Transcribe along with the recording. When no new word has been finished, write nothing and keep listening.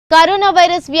Corona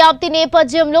virus వ్యాప్తి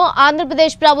నేపథ్యంలో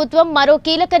ఆంధ్రప్రదేశ్ ప్రభుత్వం మరో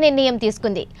కీలక నిర్ణయం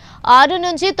తీసుకుంది. 6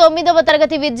 నుంచి 9వ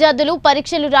తరగతి విద్యార్థులు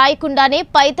పరీక్షలు రాయకుండానే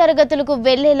పై తరగతులకు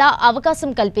వెళ్లేలా అవకాశం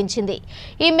కల్పించింది.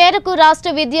 ఈ మేరకు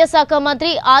రాష్ట్ర విద్యాశాఖ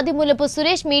మంత్రి ఆదిమూలపు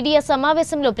సురేష్ మీడియా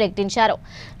సమావేశంలో ప్రకటించారు.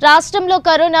 రాష్ట్రంలో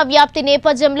కరోనా వ్యాప్తి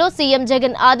నేపథ్యంలో సీఎం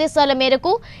జగన్ ఆదేశాల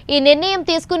మేరకు ఈ నిర్ణయం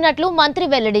తీసుకున్నట్లు మంత్రి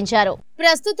వెల్లడించారు.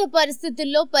 ప్రస్తుత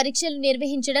పరిస్థితుల్లో పరీక్షలు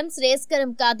నిర్వహించడం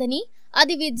శ్రేయస్కరం కాదని,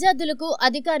 అది విద్యార్థులకు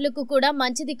అధికారులకు కూడా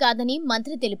మంచిది కాదని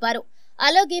మంత్రి తెలిపారు.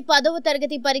 అలాగే 10వ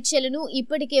తరగతి పరీక్షలను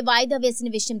ఇప్పటికే వాయిదా వేసిన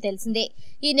విషయం తెలిసిందే.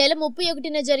 ఈ నెల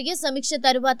 31న జరిగే సమీక్ష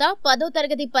తరువాత 10వ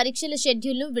తరగతి పరీక్షల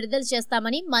షెడ్యూల్ను విడుదల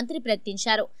చేస్తామని మంత్రి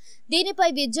ప్రకటించారు. దీనిపై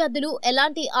విద్యార్థులు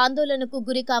ఎలాంటి ఆందోళనకు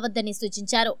గురి కావద్దని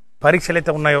సూచించారు. పరీక్షలు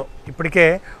అయితే ఉన్నాయో ఇప్పటికే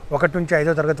 1 నుంచి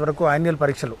 5వ తరగతి వరకు యాన్యువల్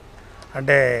పరీక్షలు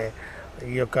అంటే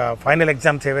ఈ యొక్క ఫైనల్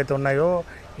ఎగ్జామ్స్ ఏవైతే ఉన్నాయో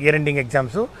ఇయర్ ఎండింగ్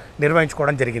ఎగ్జామ్స్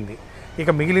నిర్వహించుకోవడం జరిగింది. ఇక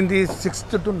మిగిలింది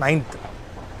 6th to 9th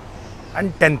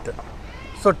and 10th.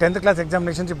 So 10th class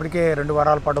examinations ఇప్పటికే 2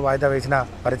 వారాల పాటు వాయిదా వేసిన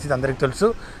పరిస్థితి అందరికీ తెలుసు.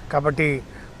 కాబట్టి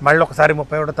మళ్ళీ ఒకసారి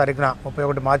 31వ తారీఖున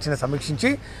 31 మార్చిని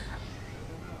సమీక్షించి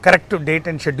కరెక్ట్ డేట్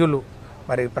అండ్ షెడ్యూల్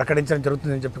మరి ప్రకటించడం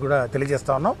జరుగుతుందని చెప్పి కూడా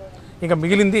తెలియజేస్తా ఉన్నాం. ఇంకా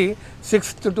మిగిలింది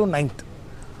 6th to 9th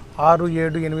 6,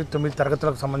 7, 8, 9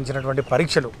 తరగతులకు సంబంధించినటువంటి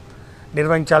పరీక్షలు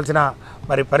నిర్వహించాల్సిన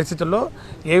మరి పరిస్థితుల్లో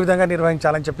ఏ విధంగా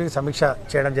నిర్వహించాలని చెప్పి సమీక్ష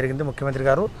చేయడం జరిగింది ముఖ్యమంత్రి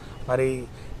గారు. మరి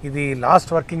ఇది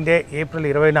లాస్ట్ వర్కింగ్ డే ఏప్రిల్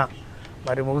 20న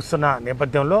మరి ముగుస్తున్న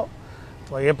నేపథ్యంలో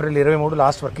ఏప్రిల్ 23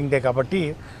 లాస్ట్ వర్కింగ్ డే కాబట్టి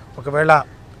ఒకవేళ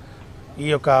ఈ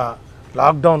యొక్క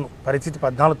లాక్డౌన్ పరిస్థితి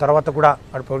 14 తర్వాత కూడా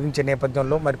మరి పొడిగించే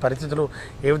నేపథ్యంలో మరి పరిస్థితులు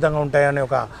ఏ విధంగా ఉంటాయనే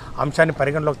ఒక అంశాన్ని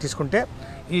పరిగణలోకి తీసుకుంటే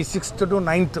ఈ 6th to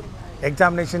 9th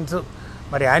ఎగ్జామినేషన్స్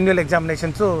మరి యాన్యువల్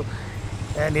ఎగ్జామినేషన్స్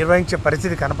నిర్వహించే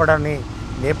పరిస్థితి కనపడని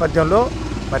నేపథ్యంలో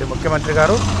మరి ముఖ్యమంత్రి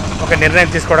గారు ఒక నిర్ణయం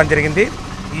తీసుకోవడం జరిగింది.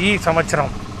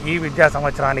 ఈ విద్యా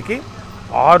సంవత్సరానికి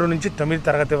 6 నుంచి 9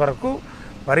 తరగతి వరకు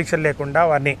పరీక్షలు లేకుండా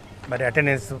వారిని మరి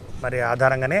అటెండెన్స్ మరి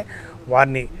ఆధారంగానే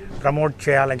వారిని ప్రమోట్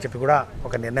చేయాలని చెప్పి కూడా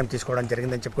ఒక నిర్ణయం తీసుకోవడం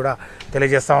జరిగిందని చెప్పి కూడా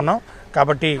తెలియజేస్తూ ఉన్నాం.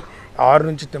 కాబట్టి 6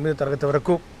 నుంచి 9 తరగతి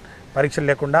వరకు పరీక్షలు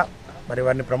లేకుండా మరి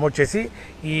వారిని ప్రమోట్ చేసి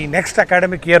ఈ నెక్స్ట్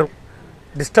అకాడమిక్ ఇయర్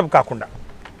డిస్టర్బ్ కాకుండా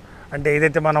అంటే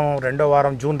ఏదైతే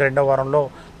మనం జూన్ 2వ వారంలో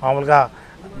మామూలుగా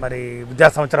మరి విద్యా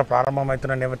సంవత్సరం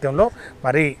ప్రారంభమవుతున్న నేపథ్యంలో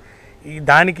మరి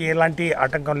దానికి ఎలాంటి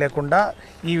ఆటంకం లేకుండా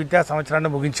ఈ విద్యా సంవత్సరాన్ని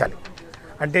ముగించాలి.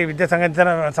 అంటే విద్యా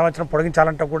సంవత్సరం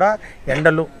పొడిగించాలంటే కూడా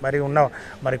ఎండలు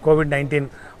మరి కోవిడ్-19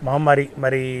 మహమ్మారి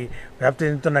మరి వ్యాప్తి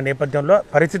చెందుతున్న నేపథ్యంలో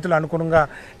పరిస్థితులు అనుగుణంగా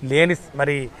లేని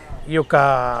మరి ఈ యొక్క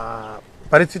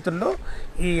పరిస్థితుల్లో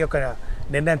ఈ యొక్క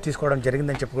నిర్ణయం తీసుకోవడం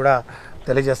జరిగిందని చెప్పి కూడా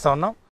తెలియజేస్తూ ఉన్నాం.